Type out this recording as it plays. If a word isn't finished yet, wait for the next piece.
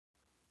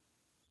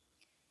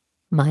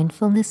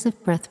Mindfulness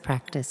of breath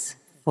practice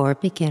for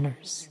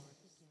beginners.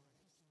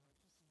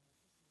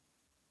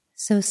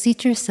 So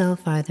seat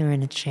yourself either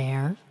in a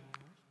chair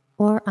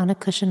or on a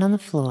cushion on the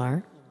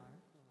floor.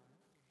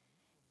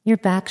 Your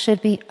back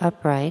should be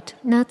upright,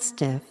 not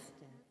stiff.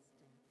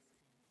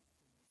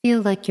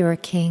 Feel like you're a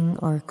king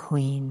or a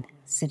queen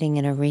sitting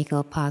in a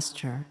regal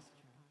posture.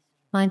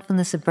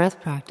 Mindfulness of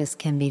breath practice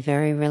can be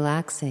very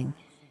relaxing,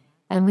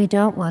 and we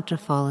don't want to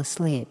fall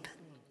asleep.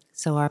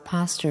 So our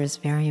posture is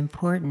very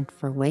important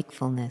for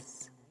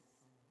wakefulness.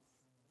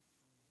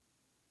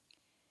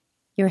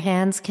 Your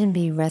hands can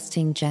be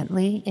resting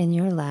gently in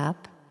your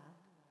lap,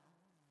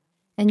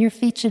 and your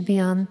feet should be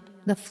on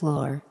the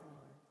floor,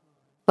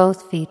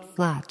 both feet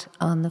flat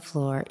on the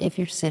floor if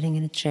you're sitting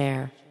in a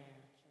chair.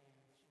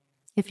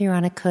 If you're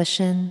on a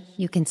cushion,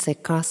 you can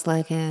sit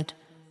cross-legged,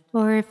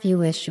 or if you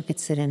wish, you could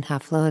sit in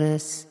half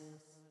lotus.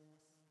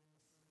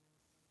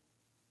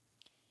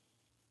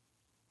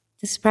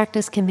 This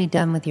practice can be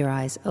done with your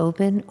eyes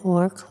open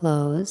or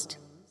closed.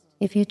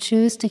 If you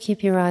choose to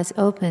keep your eyes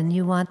open,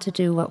 you want to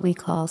do what we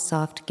call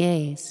soft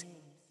gaze,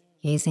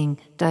 gazing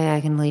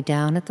diagonally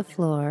down at the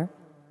floor,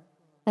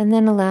 and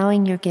then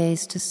allowing your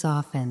gaze to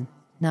soften,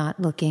 not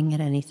looking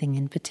at anything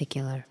in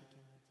particular.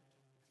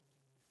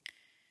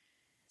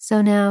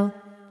 So now,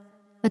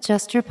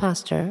 adjust your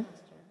posture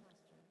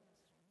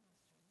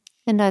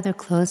and either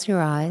close your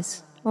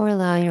eyes or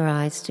allow your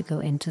eyes to go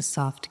into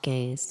soft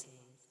gaze.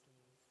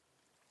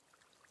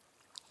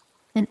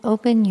 And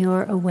open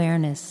your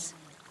awareness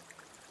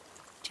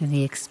to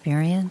the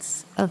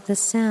experience of the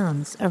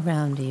sounds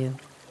around you.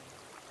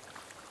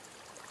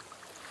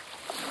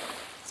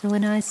 So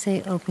when I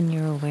say open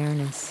your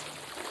awareness,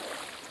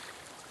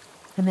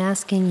 I'm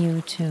asking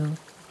you to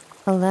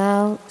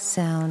allow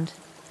sound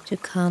to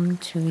come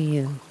to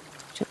you,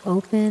 to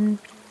open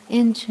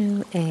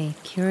into a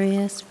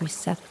curious,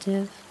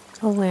 receptive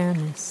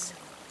awareness,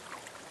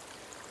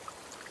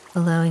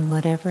 allowing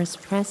whatever is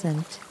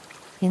present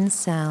in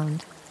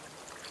sound,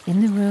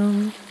 in the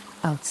room,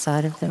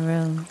 outside of the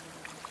room,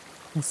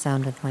 the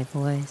sound of my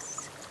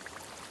voice.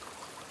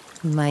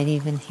 You might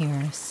even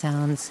hear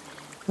sounds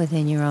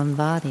within your own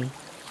body,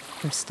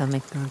 your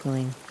stomach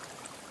gurgling.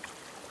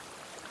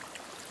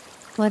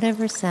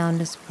 Whatever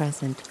sound is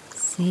present,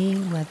 see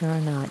whether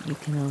or not you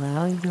can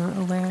allow your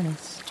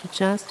awareness to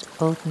just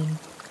open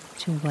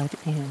to what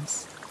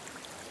is.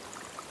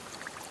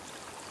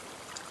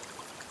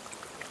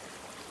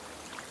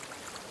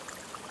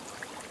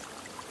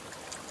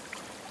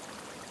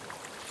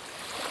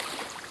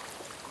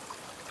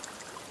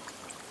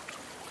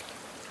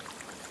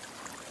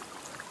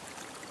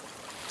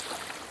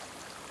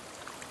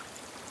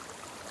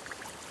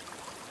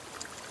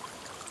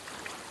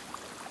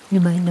 You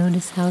might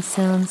notice how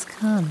sounds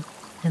come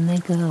and they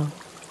go,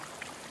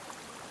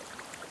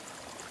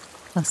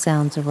 how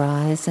sounds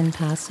arise and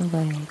pass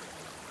away.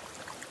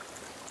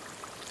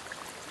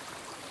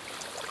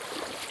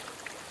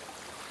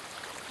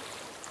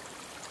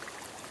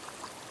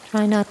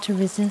 Try not to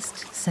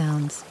resist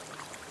sounds.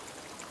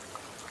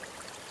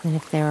 And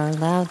if there are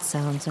loud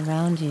sounds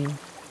around you,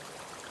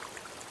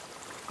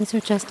 these are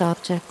just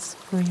objects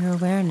for your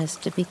awareness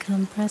to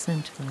become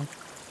present with.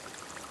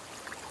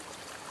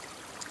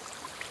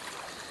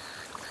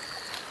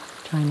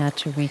 Try not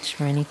to reach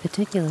for any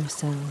particular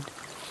sound.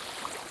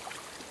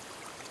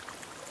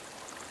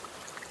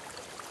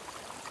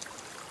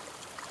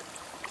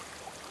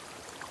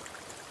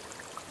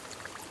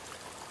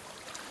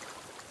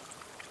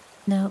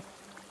 Now,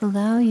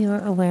 allow your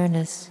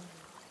awareness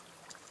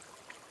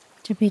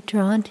to be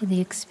drawn to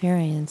the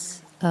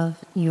experience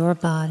of your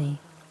body,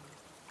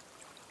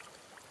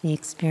 the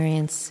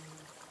experience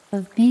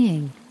of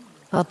being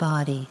a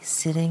body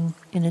sitting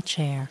in a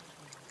chair.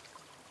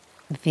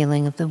 The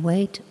feeling of the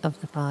weight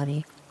of the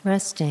body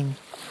resting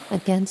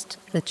against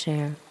the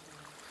chair.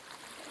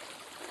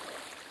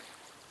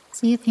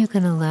 See if you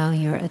can allow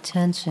your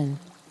attention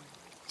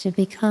to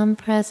become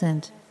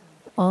present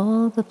in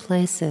all the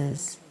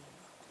places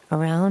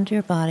around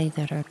your body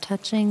that are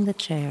touching the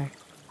chair.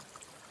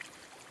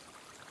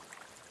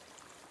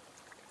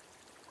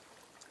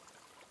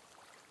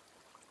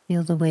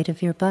 Feel the weight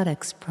of your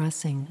buttocks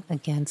pressing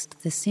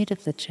against the seat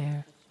of the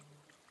chair.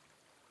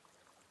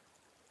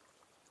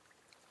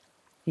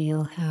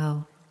 Feel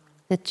how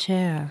the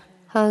chair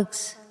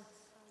hugs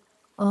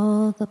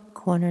all the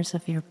corners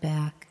of your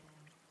back,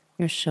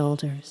 your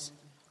shoulders.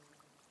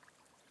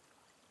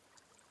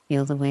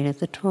 Feel the weight of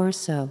the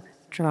torso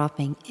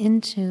dropping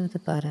into the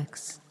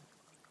buttocks,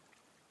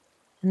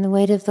 and the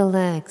weight of the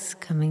legs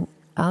coming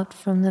out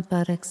from the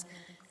buttocks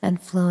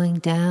and flowing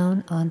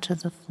down onto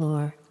the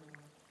floor.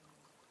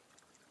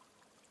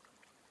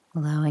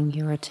 Allowing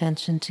your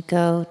attention to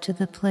go to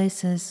the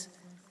places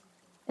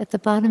at the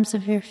bottoms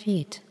of your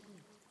feet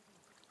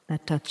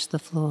that touch the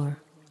floor.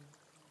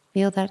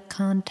 Feel that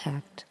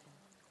contact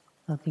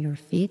of your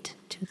feet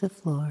to the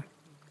floor.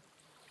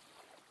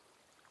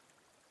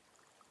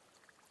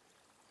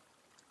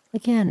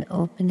 Again,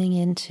 opening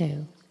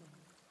into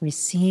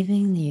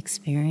receiving the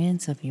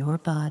experience of your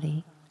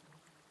body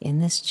in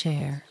this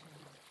chair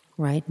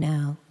right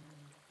now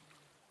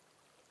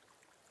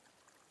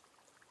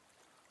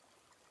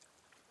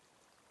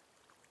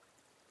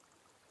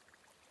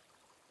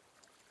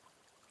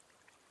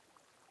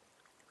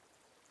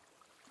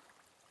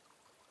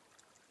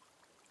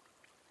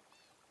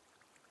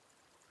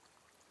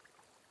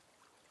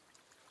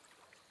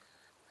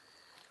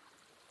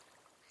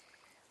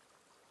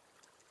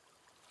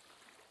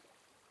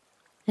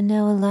And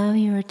now allow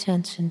your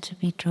attention to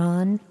be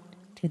drawn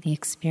to the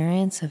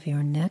experience of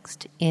your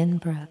next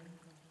in-breath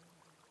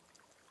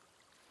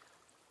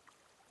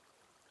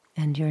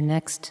and your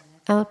next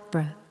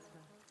out-breath.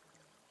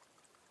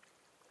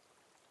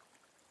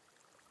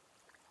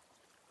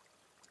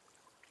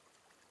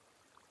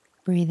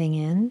 Breathing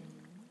in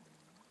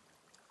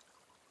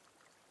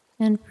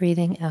and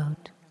breathing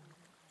out.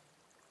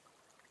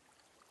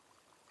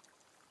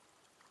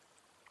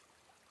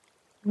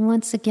 And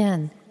once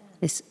again,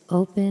 this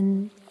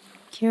open,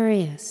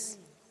 curious,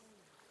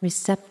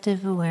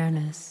 receptive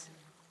awareness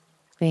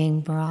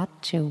being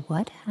brought to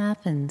what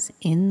happens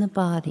in the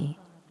body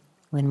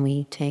when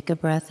we take a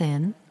breath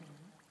in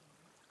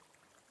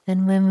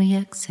and when we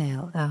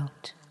exhale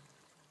out.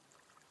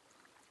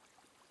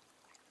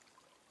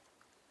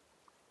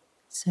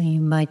 So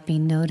you might be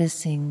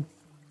noticing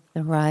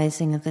the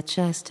rising of the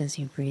chest as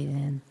you breathe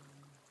in.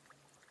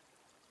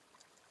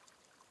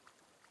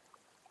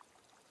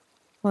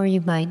 Or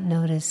you might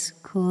notice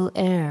cool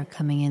air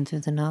coming in through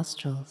the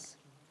nostrils.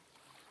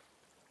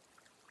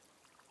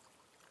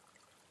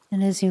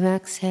 And as you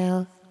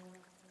exhale,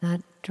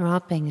 that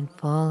dropping and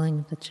falling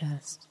of the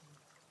chest.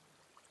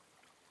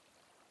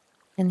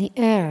 And the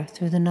air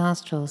through the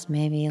nostrils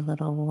may be a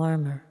little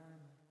warmer.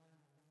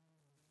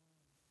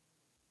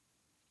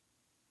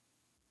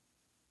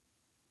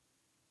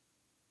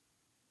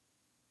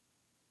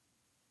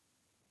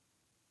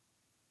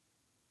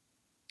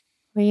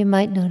 Or you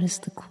might notice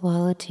the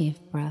quality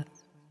of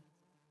breath.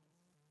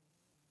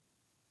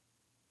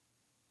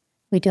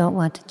 We don't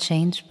want to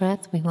change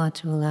breath. We want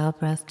to allow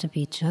breath to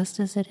be just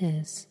as it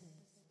is.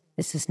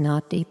 This is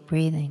not deep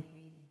breathing.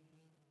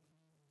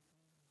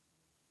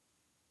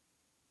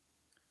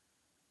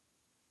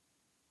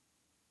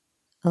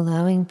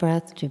 Allowing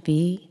breath to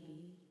be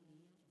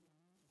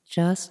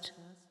just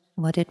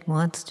what it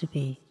wants to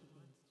be.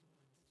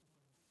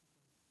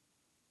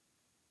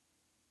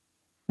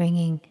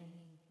 Bringing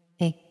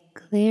a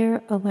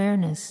clear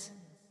awareness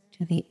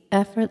to the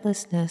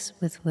effortlessness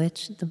with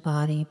which the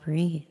body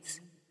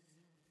breathes.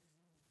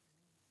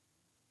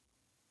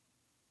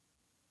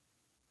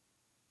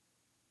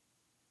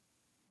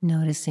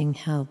 Noticing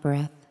how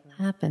breath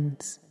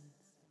happens.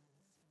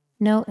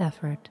 No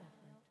effort,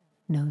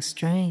 no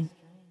strain.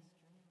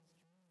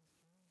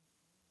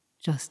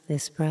 Just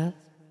this breath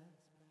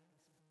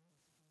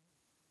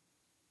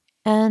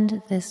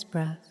and this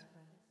breath.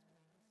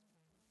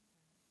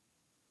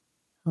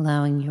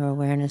 Allowing your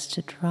awareness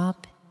to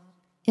drop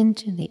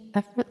into the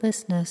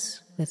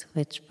effortlessness with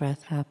which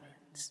breath happens.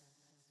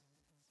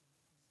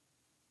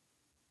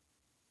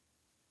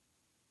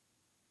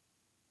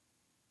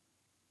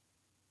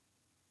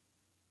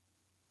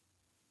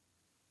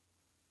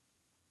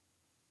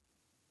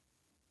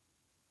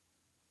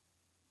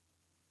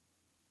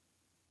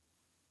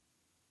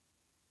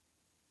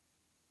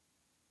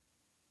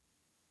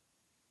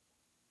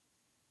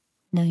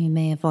 Now you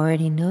may have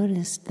already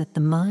noticed that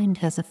the mind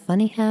has a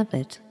funny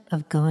habit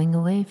of going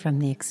away from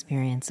the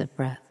experience of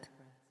breath,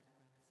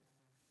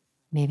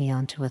 maybe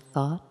onto a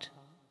thought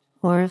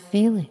or a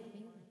feeling,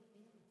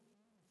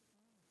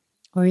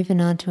 or even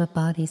onto a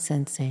body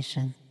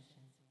sensation.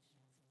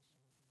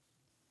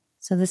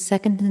 So the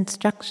second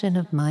instruction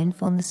of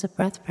mindfulness of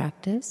breath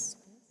practice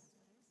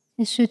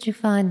is, should you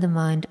find the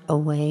mind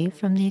away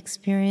from the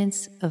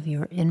experience of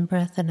your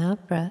in-breath and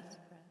out-breath,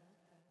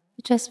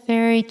 just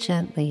very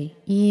gently,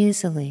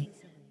 easily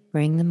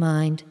bring the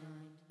mind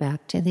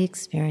back to the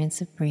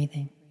experience of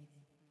breathing.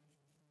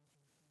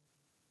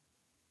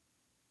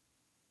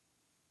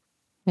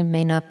 It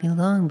may not be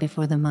long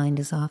before the mind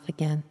is off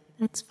again.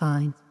 That's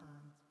fine.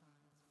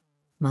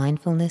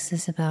 Mindfulness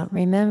is about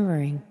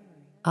remembering,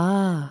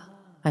 I'm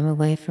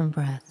away from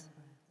breath.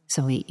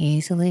 So we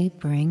easily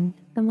bring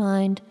the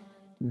mind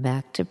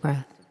back to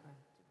breath.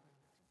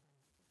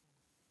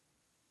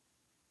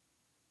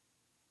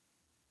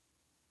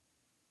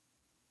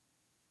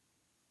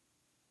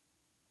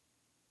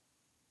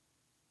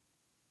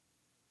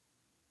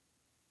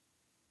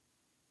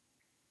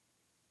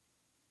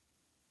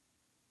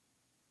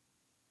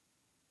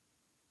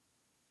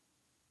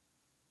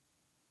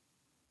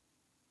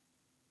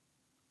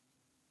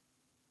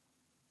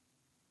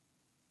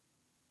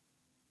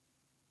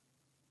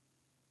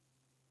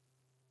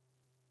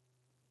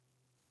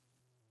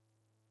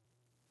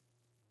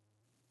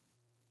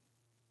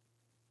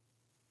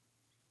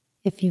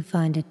 If you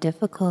find it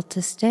difficult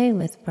to stay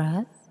with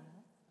breath,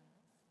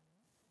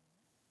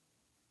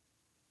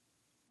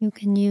 you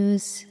can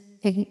use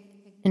an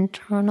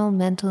internal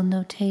mental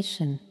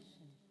notation,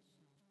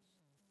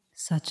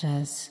 such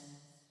as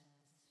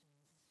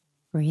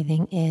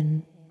breathing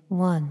in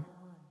 1,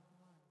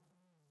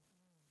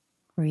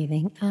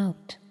 breathing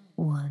out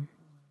 1,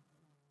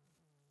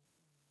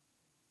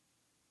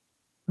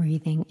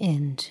 breathing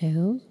in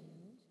 2,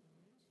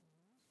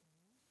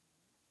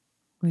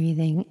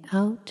 breathing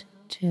out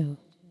 2.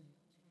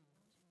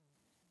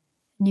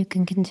 And you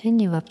can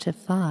continue up to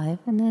 5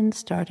 and then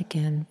start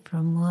again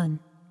from 1.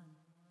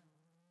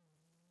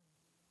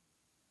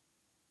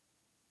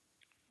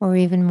 Or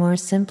even more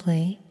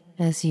simply,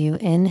 As you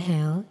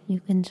inhale,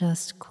 you can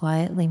just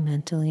quietly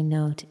mentally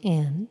note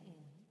in,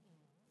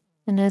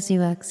 and as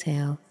you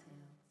exhale,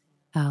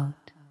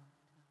 out.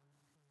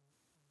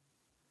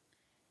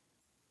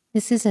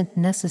 This isn't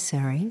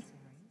necessary,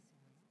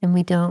 and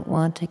we don't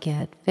want to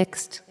get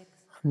fixed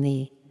on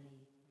the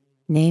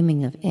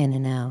naming of in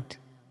and out.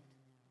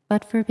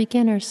 But for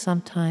beginners,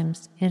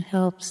 sometimes it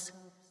helps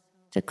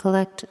to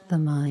collect the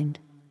mind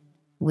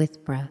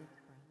with breath.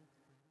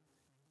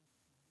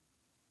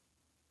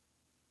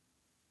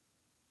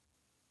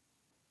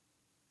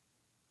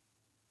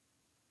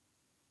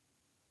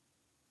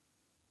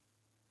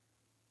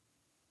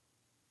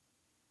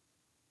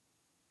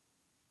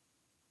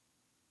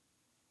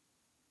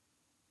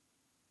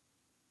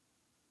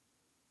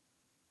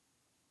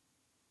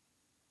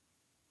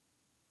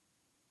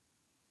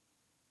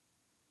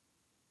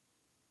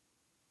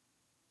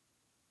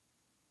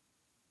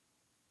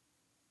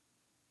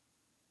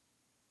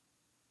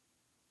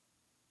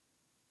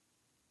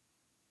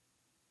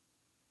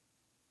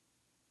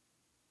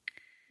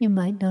 You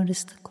might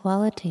notice the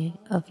quality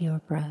of your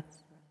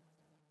breath.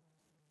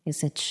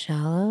 Is it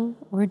shallow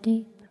or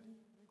deep?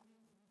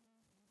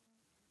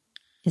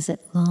 Is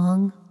it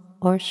long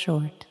or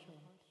short?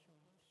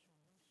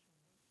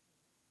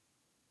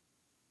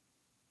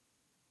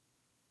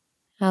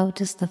 How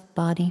does the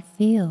body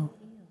feel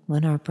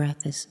when our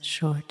breath is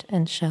short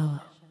and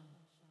shallow?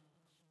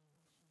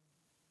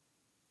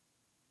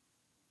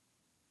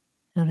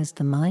 How does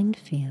the mind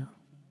feel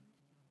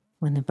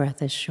when the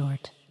breath is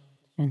short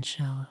and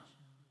shallow?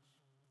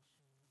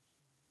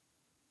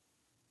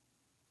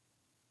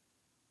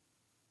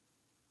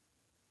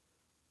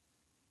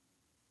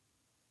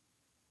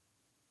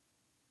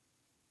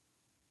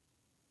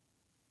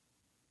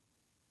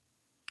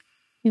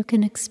 You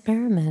can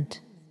experiment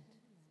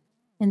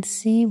and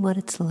see what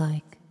it's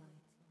like,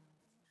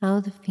 how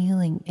the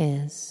feeling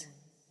is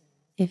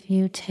if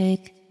you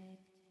take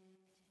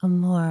a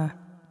more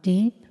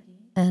deep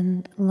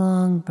and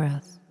long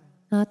breath,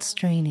 not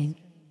straining,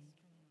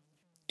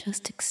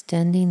 just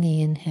extending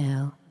the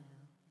inhale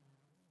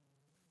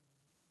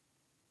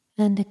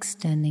and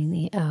extending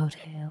the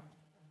outhale.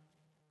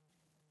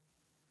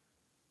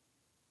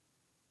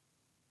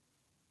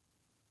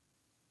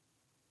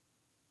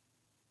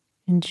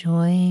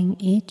 Enjoying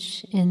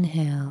each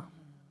inhale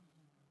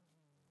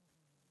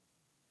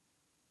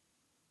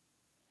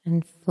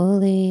and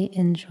fully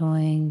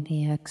enjoying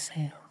the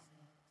exhale.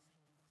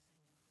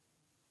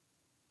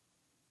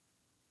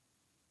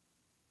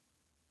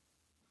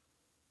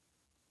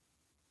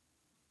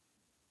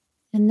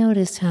 And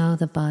notice how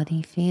the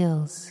body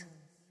feels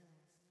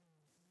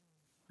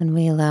when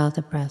we allow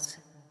the breath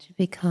to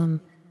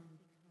become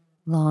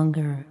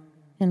longer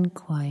and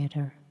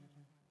quieter.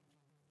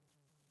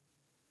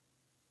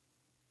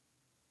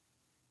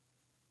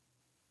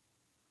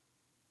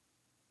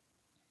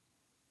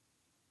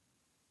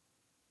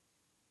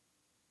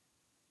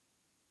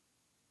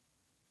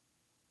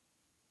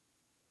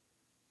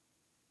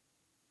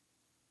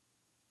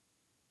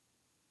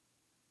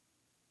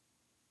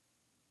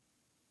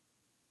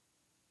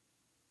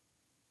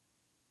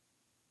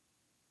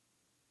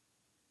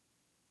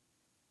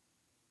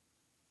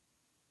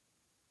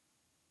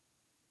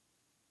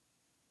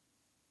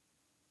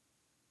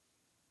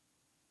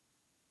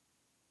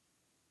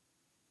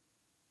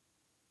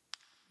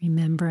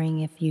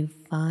 Remembering if you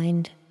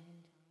find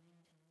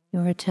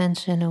your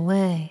attention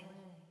away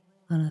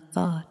on a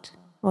thought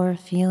or a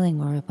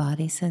feeling or a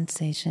body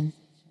sensation,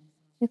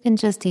 you can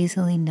just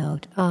easily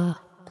note,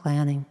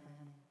 planning,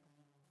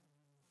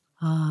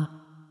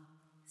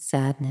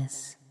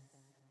 sadness,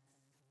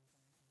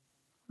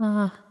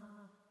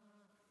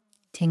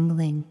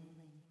 tingling.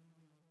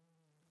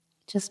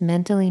 Just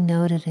mentally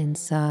note it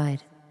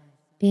inside,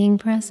 being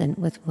present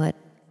with what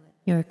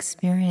your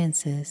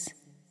experience is.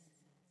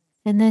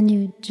 And then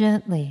you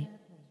gently,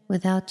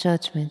 without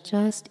judgment,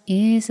 just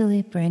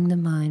easily bring the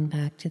mind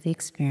back to the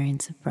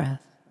experience of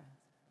breath.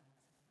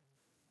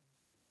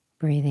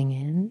 Breathing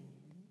in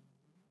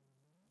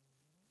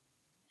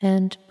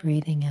and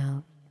breathing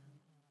out.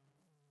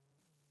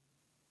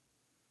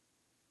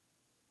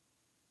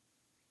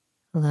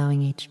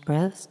 Allowing each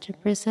breath to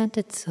present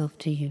itself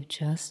to you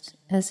just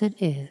as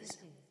it is.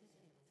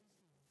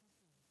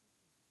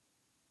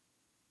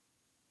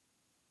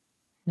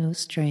 No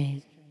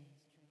strain.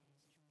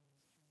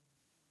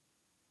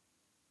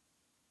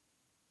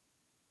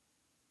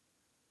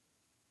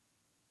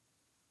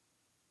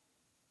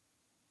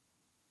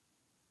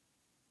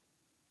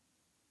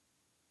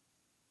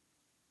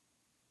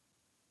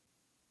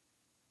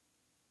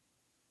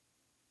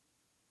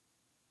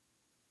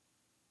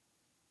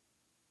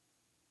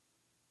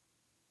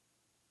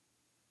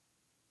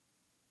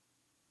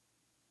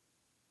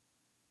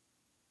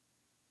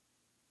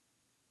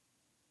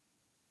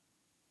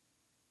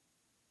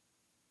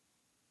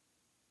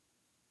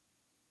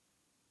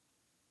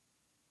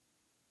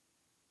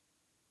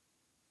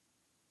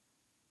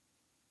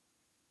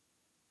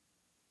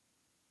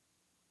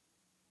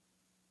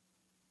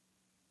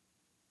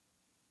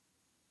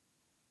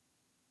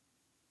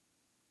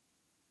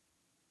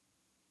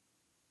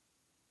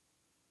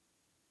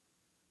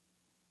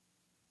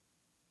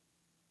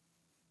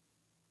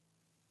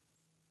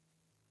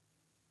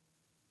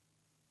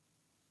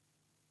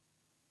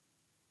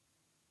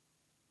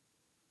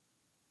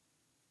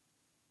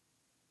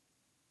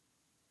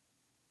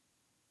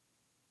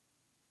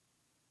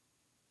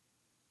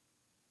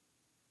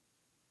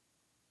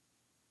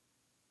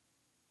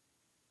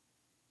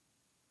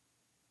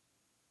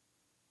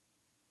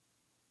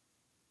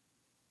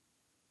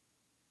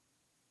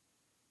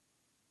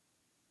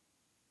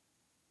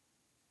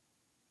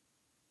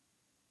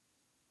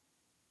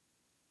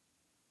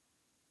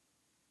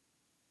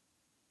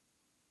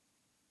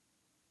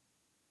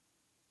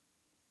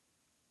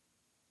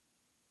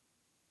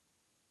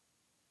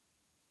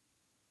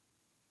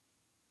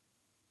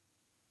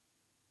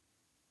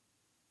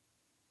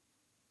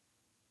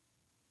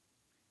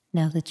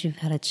 Now that you've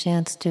had a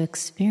chance to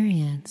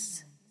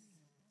experience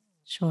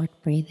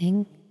short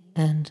breathing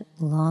and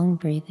long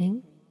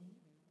breathing,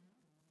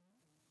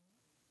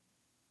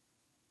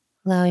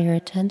 allow your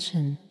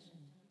attention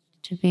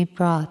to be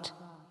brought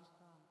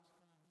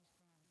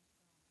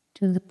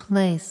to the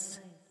place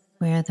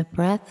where the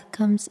breath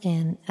comes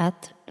in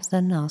at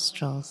the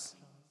nostrils,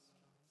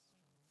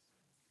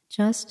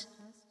 just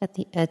at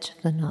the edge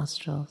of the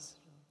nostrils,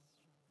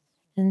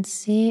 and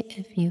see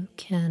if you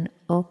can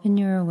open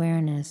your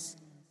awareness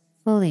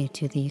fully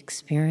to the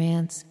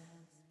experience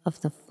of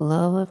the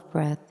flow of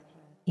breath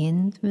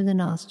in through the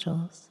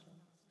nostrils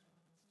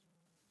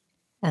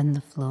and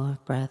the flow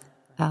of breath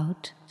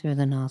out through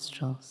the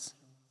nostrils.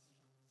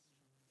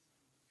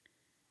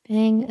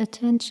 Paying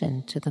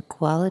attention to the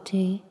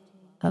quality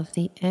of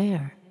the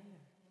air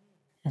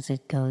as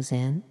it goes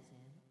in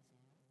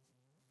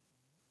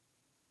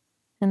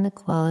and the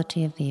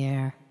quality of the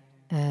air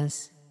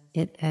as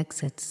it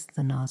exits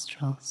the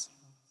nostrils.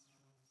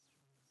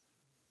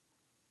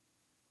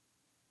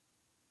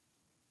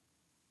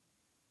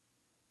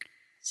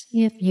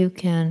 See if you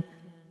can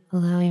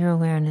allow your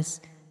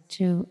awareness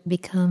to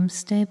become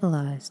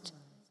stabilized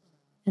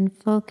and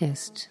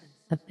focused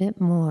a bit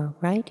more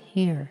right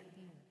here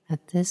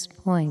at this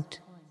point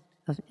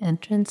of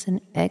entrance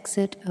and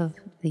exit of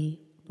the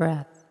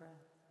breath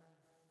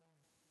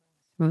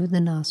through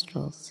the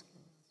nostrils.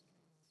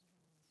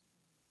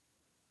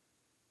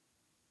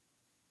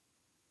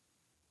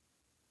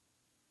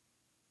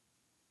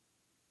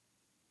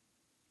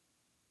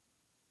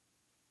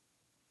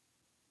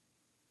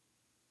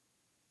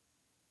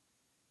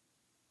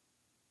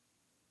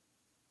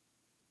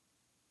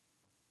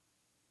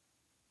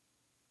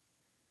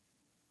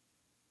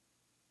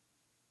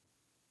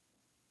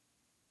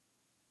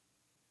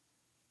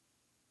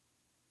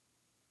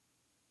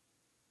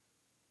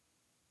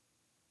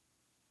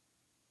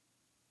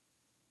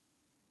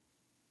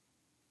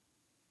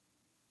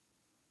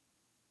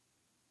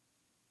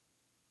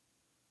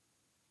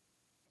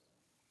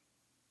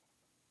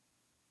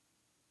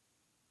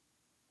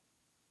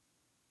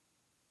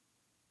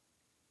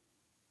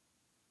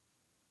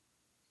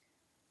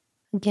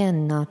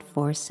 Again, not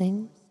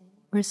forcing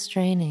or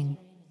straining.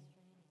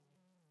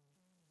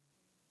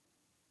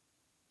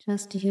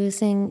 Just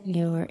using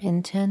your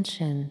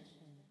intention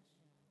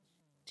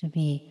to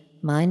be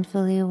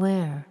mindfully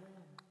aware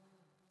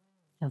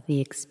of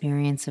the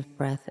experience of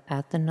breath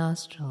at the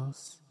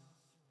nostrils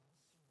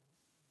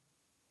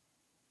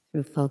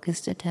through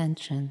focused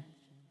attention,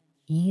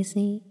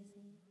 easy,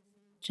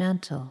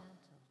 gentle,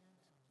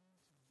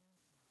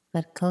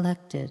 but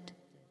collected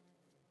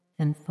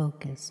and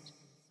focused.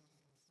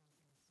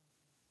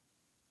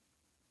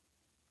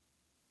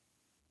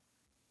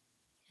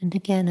 And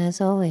again,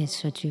 as always,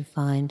 should you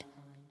find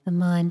the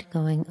mind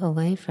going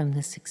away from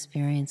this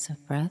experience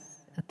of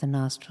breath at the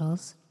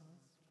nostrils,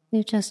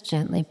 you just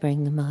gently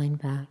bring the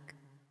mind back.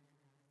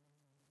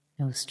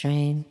 No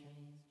strain.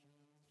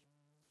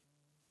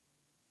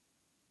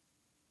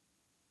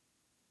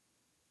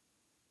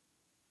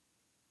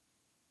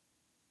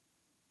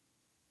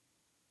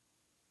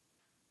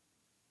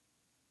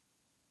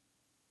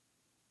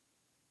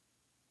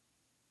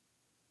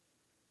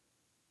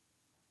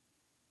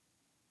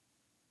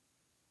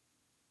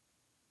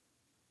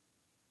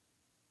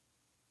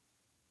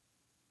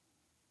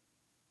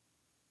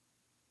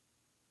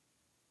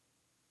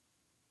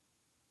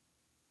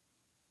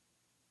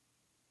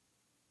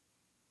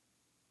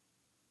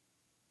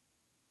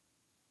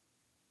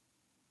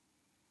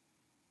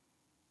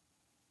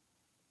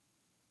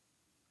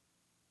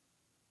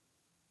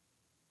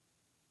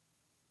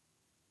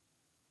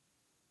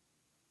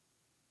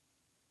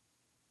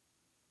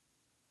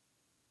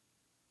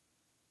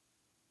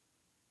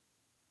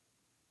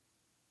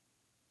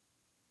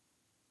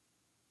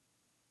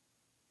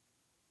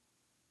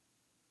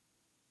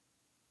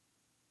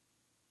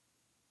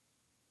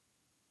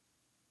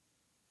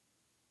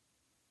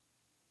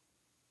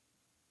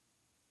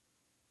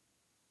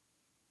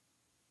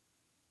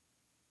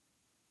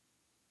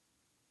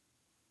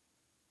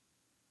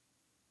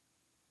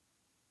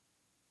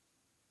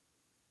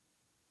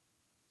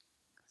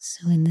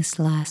 So in this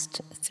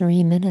last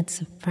 3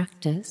 minutes of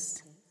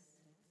practice,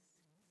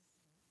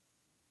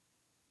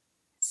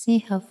 see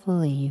how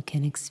fully you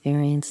can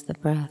experience the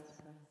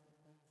breath,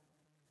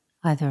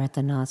 either at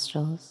the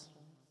nostrils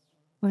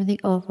or the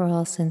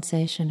overall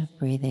sensation of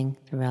breathing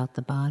throughout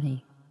the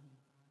body.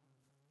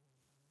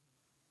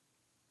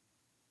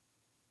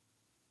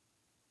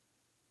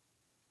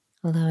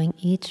 Allowing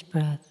each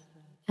breath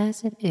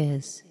as it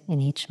is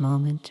in each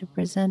moment to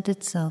present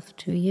itself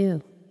to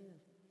you,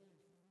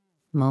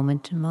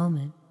 moment to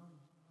moment,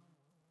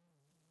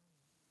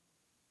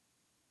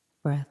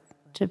 breath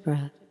to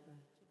breath,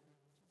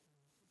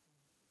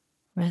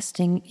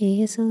 resting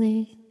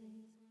easily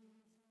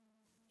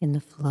in the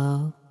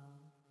flow,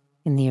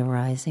 in the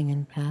arising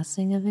and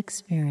passing of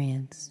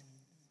experience.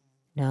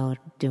 No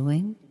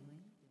doing,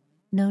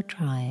 no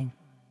trying.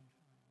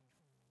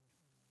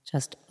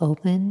 Just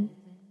open,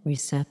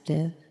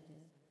 receptive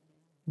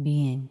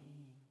being.